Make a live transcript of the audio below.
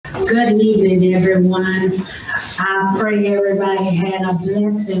Good evening, everyone. I pray everybody had a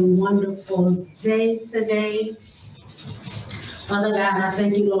blessed and wonderful day today. Father God, I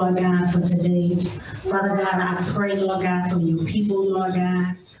thank you, Lord God, for today. Father God, I pray, Lord God, for your people, Lord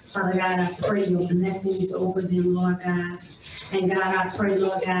God. Father God, I pray your blessings over them, Lord God. And God, I pray,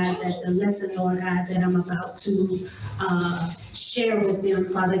 Lord God, that the lesson, Lord God, that I'm about to share with them,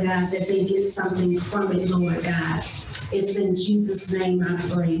 Father God, that they get something from it, Lord God. It's in Jesus' name I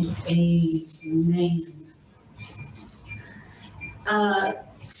pray. Amen.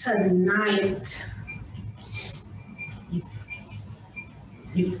 Tonight,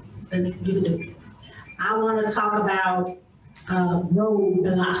 I want to talk about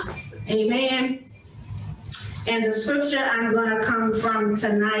roadblocks. Amen. And the scripture I'm going to come from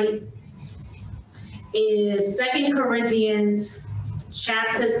tonight is 2 Corinthians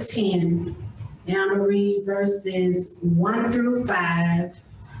chapter 10. And I'm going to read verses 1 through 5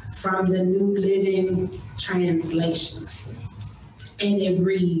 from the New Living Translation. And it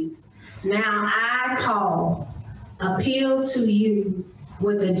reads, "Now I, Paul, appeal to you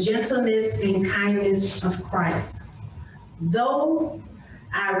with the gentleness and kindness of Christ. Though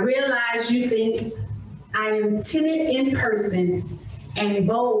I realize you think I am timid in person and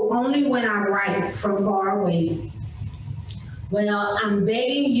bold only when I write from far away. Well, I'm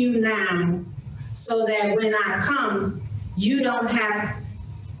begging you now so that when I come, I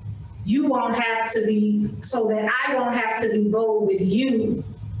won't have to be bold with you,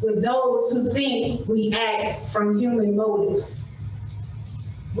 with those who think we act from human motives.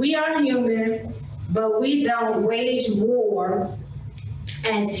 We are human, but we don't wage war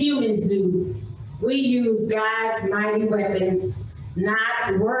as humans do. We use God's mighty weapons,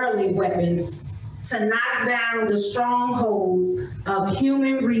 not worldly weapons, to knock down the strongholds of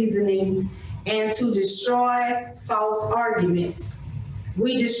human reasoning and to destroy false arguments.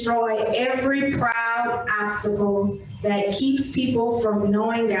 We destroy every proud obstacle that keeps people from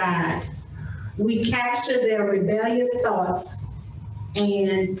knowing God. We capture their rebellious thoughts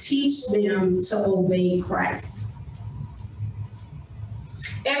and teach them to obey Christ.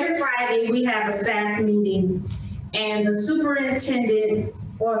 Every Friday, we have a staff meeting, and the superintendent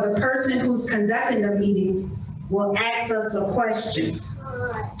or the person who's conducting the meeting will ask us a question.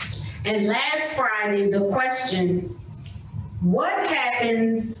 And last Friday, the question, what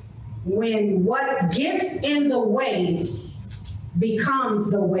happens when what gets in the way becomes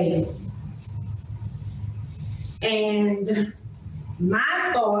the way? And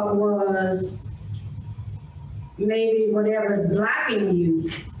my thought was, maybe whatever's blocking you,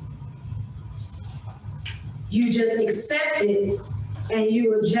 you just accept it and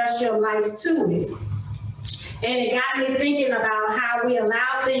you adjust your life to it. And it got me thinking about how we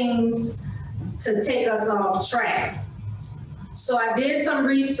allow things to take us off track. So I did some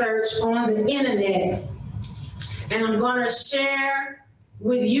research on the internet, and I'm going to share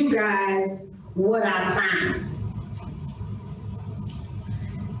with you guys what I found.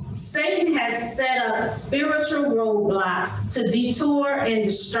 Satan has set up spiritual roadblocks to detour and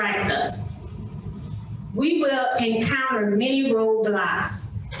distract us. We will encounter many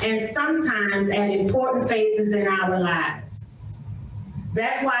roadblocks, and sometimes at important phases in our lives.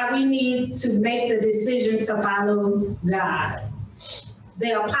 That's why we need to make the decision to follow God.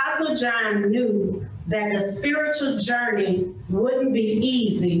 The Apostle John knew that the spiritual journey wouldn't be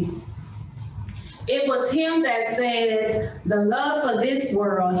easy. It was him that said, the love for this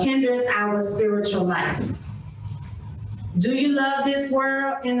world hinders our spiritual life. Do you love this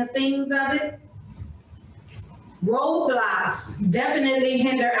world and the things of it? Roadblocks definitely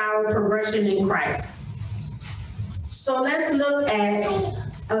hinder our progression in Christ. So let's look at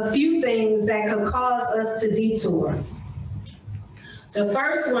a few things that could cause us to detour. The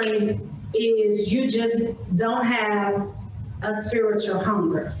first one is you just don't have a spiritual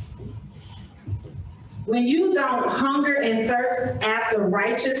hunger. When you don't hunger and thirst after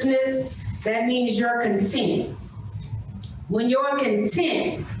righteousness, that means you're content. When you're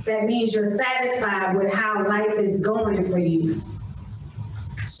content, that means you're satisfied with how life is going for you.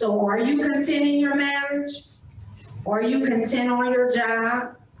 So are you content in your marriage? Are you content on your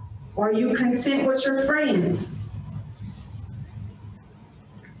job? Are you content with your friends?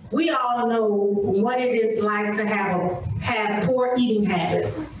 We all know what it is like to have poor eating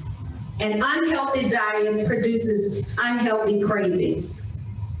habits. An unhealthy diet produces unhealthy cravings.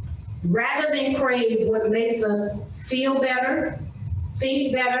 Rather than crave what makes us feel better,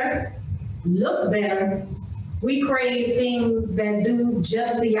 think better, look better, we crave things that do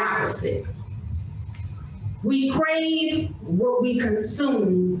just the opposite. We crave what we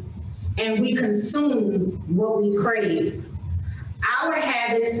consume, and we consume what we crave. our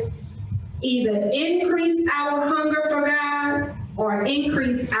habits either increase our hunger for God or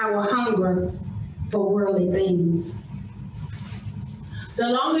increase our hunger for worldly things. The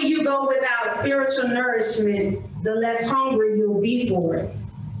longer you go without spiritual nourishment, the less hungry you'll be for it.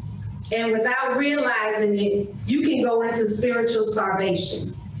 And without realizing it, you can go into spiritual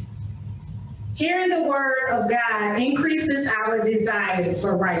starvation. Hearing the word of God increases our desires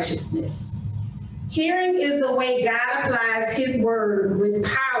for righteousness. Hearing is the way God applies his word with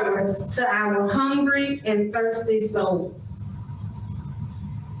power to our hungry and thirsty souls.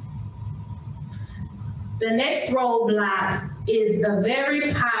 The next roadblock is the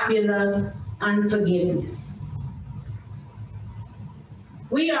very popular unforgiveness.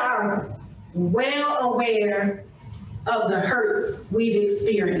 We are well aware of the hurts we've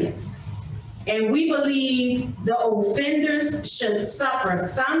experienced, and we believe the offenders should suffer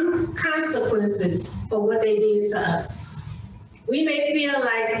some consequences for what they did to us. We may feel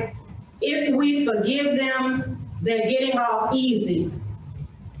like if we forgive them, they're getting off easy.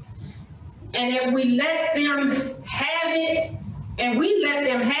 And if we let them have it, and we let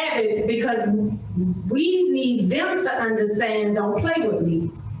them have it because we need them to understand, don't play with me.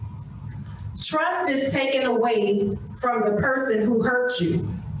 Trust is taken away from the person who hurt you.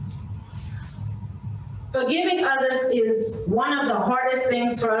 Forgiving others is one of the hardest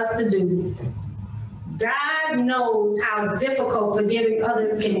things for us to do. God knows how difficult forgiving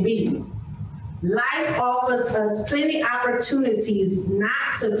others can be. Life offers us plenty opportunities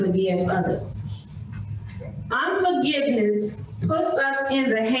not to forgive others. Unforgiveness puts us in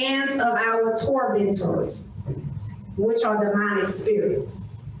the hands of our tormentors, which are demonic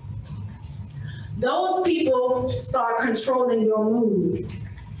spirits. Those people start controlling your mood,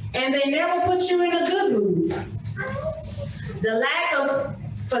 and they never put you in a good mood. The lack of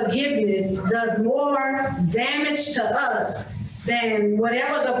forgiveness does more damage to us than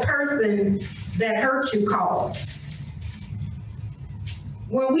whatever the person that hurt you caused.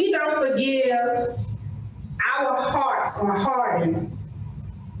 When we don't forgive, our hearts are hardened.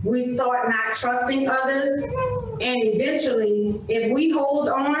 We start not trusting others, and eventually, if we hold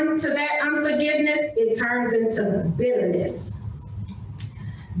on to that unforgiveness, it turns into bitterness.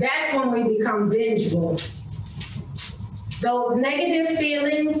 That's when we become vengeful. Those negative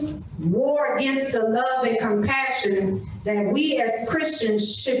feelings war against the love and compassion that we as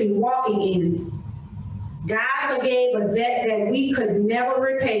Christians should be walking in. God forgave a debt that we could never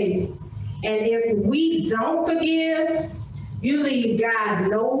repay. And if we don't forgive, you leave God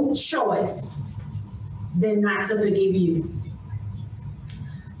no choice than not to forgive you.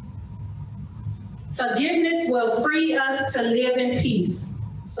 Forgiveness will free us to live in peace.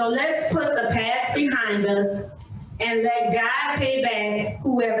 So let's put the past behind us and let God pay back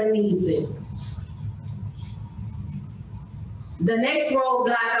whoever needs it. The next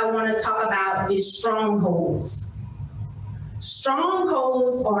roadblock I want to talk about is strongholds.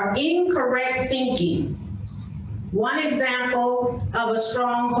 Strongholds are incorrect thinking. One example of a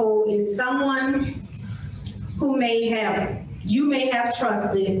stronghold is someone who you may have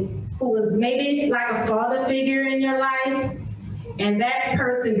trusted, who was maybe like a father figure in your life, and that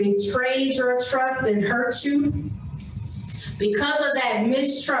person betrayed your trust and hurt you. Because of that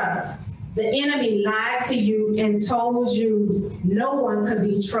mistrust, the enemy lied to you and told you no one could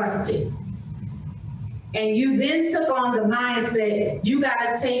be trusted. And you then took on the mindset, you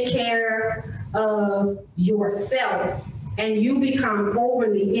got to take care of yourself, and you become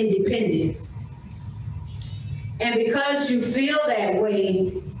overly independent. And because you feel that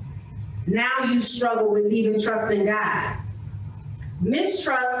way, now you struggle with even trusting God.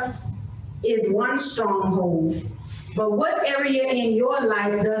 Mistrust is one stronghold. But what area in your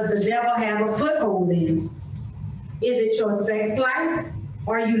life does the devil have a foothold in? Is it your sex life?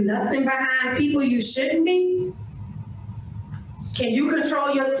 Are you lusting behind people you shouldn't be? Can you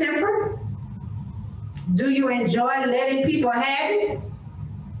control your temper? Do you enjoy letting people have it?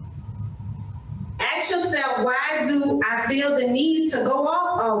 Ask yourself, why do I feel the need to go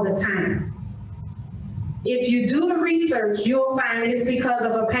off all the time? If you do the research, you'll find it's because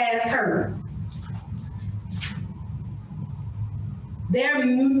of a past hurt. There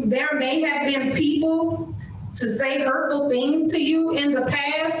may have been people to say hurtful things to you in the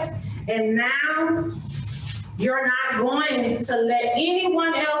past, and now you're not going to let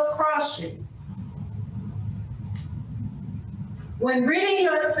anyone else cross you. When ridding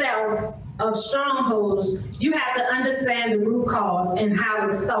yourself of strongholds, you have to understand the root cause and how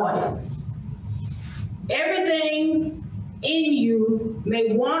it started. Everything in you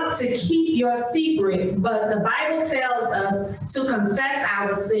may want to keep your secret, but the Bible tells us to confess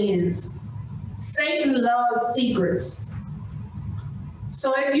our sins. Satan loves secrets.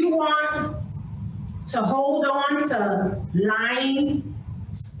 So if you want to hold on to lying,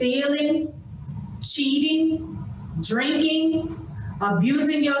 stealing, cheating, drinking,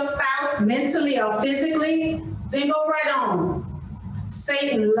 abusing your spouse mentally or physically, then go right on.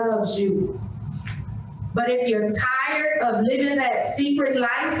 Satan loves you. But if you're tired of living that secret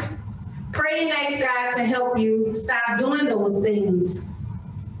life, pray and ask God to help you stop doing those things.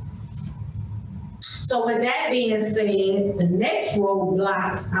 So with that being said, the next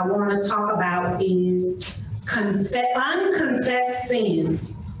roadblock I want to talk about is unconfessed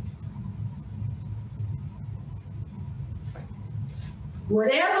sins.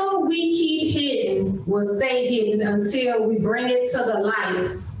 Whatever we keep hidden will stay hidden until we bring it to the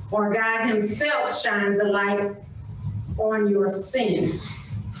light, or God himself shines a light on your sin.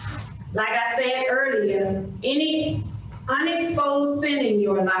 Like I said earlier, any unexposed sin in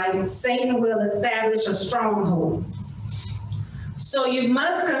your life, Satan will establish a stronghold. So you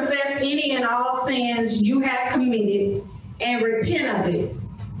must confess any and all sins you have committed and repent of it.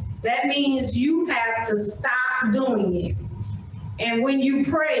 That means you have to stop doing it. And when you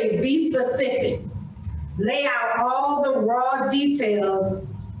pray, be specific. Lay out all the raw details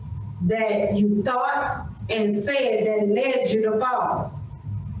that you thought and said that led you to fall.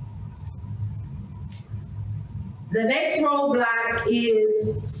 The next roadblock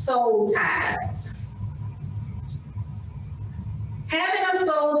is soul ties. Having a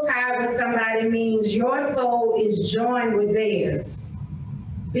soul tie with somebody means your soul is joined with theirs.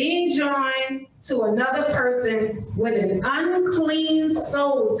 Being joined to another person with an unclean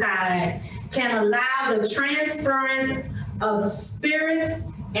soul tie can allow the transference of spirits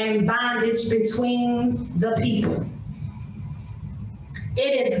and bondage between the people.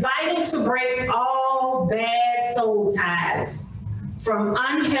 It is vital to break all bad soul ties from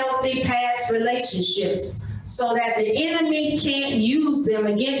unhealthy past relationships so that the enemy can't use them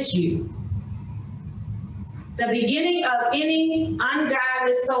against you. The beginning of any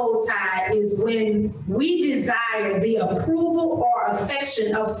ungodly soul tie is when we desire the approval or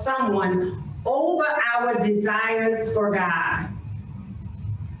affection of someone over our desires for God.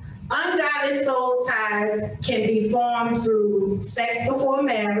 Ungodly soul ties can be formed through sex before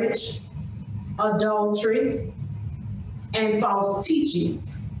marriage, adultery, and false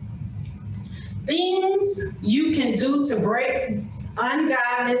teachings. Things you can do to break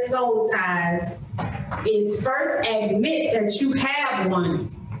ungodly soul ties is first admit that you have one.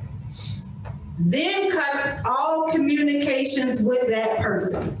 Then cut all communications with that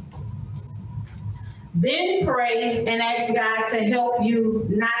person. Then pray and ask God to help you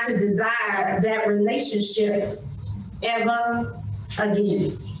not to desire that relationship ever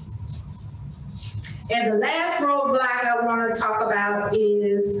again. And the last roadblock I want to talk about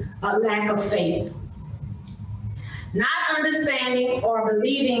is a lack of faith. Not understanding or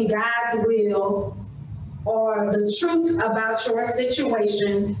believing God's will or the truth about your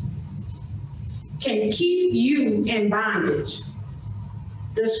situation can keep you in bondage.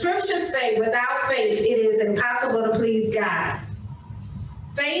 The scriptures say without faith, it is impossible to please God.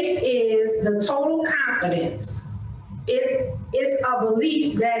 Faith is the total confidence. It's a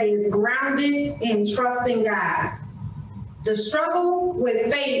belief that is grounded in trusting God. The struggle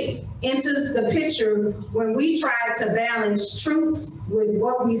with faith enters the picture when we try to balance truths with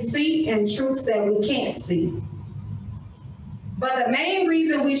what we see and truths that we can't see. But the main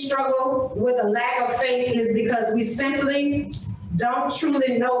reason we struggle with a lack of faith is because we simply don't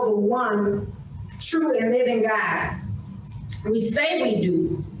truly know the one true and living God. We say we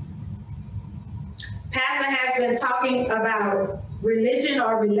do. Pastor has been talking about religion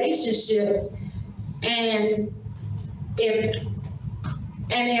or relationship, and if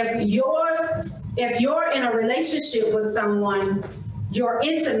you're in a relationship with someone, you're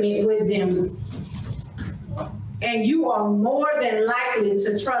intimate with them, and you are more than likely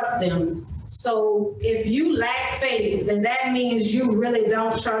to trust them. So if you lack faith, then that means you really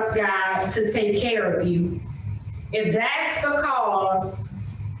don't trust God to take care of you. If that's the cause,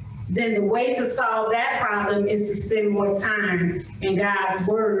 then the way to solve that problem is to spend more time in God's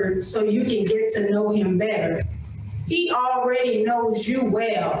word so you can get to know him better. He already knows you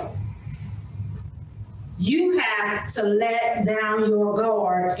well. You have to let down your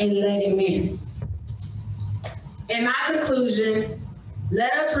guard and let him in. In my conclusion,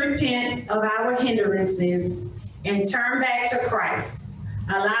 let us repent of our hindrances and turn back to Christ.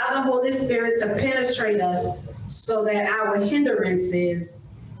 Allow the Holy Spirit to penetrate us so that our hindrances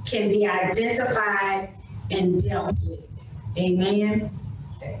can be identified and dealt with. Amen.